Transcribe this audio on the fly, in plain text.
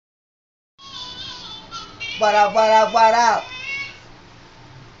What up?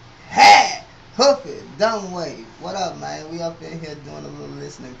 Hey! Huff it, Dumbway. What up, man? We up in here doing a little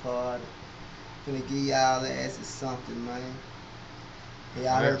listening party. Finna give y'all the asses something, man.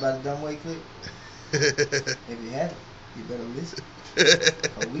 Y'all heard about the Dumbway Clique? If you haven't, you better listen.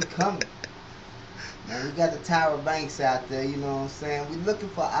 Cause we coming. Man, we got the Tyra Banks out there, you know what I'm saying? We looking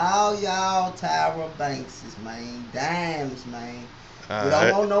for all y'all Tyra Bankses, man. Dimes, man. We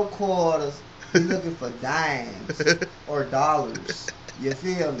don't want no quarters. We looking for dimes or dollars. You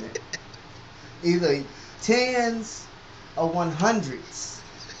feel me? Either tens or 100s.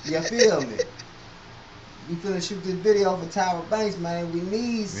 You feel me? We finna shoot this video for Tyra Banks, man. We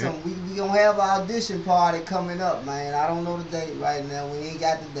need some. We gonna have an audition party coming up, man. I don't know the date right now. We ain't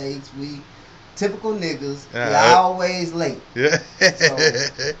got the dates. We typical niggas. We always late. So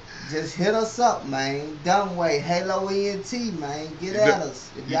just hit us up, man. Dumbway, Haylo Ent, man. Get at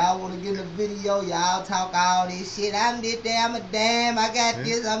us. If y'all want to get in the video, y'all talk all this shit. I'm this, I'm a damn. I got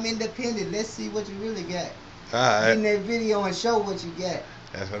this. I'm independent. Let's see what you really got. Get in that video and show what you got.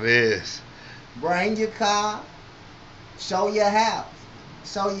 That's what it is. Bring your car. Show your house.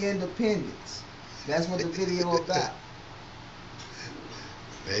 Show your independence. That's what the video about.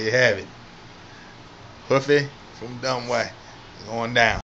 There you have it. Huffy from Dumbway. Going down.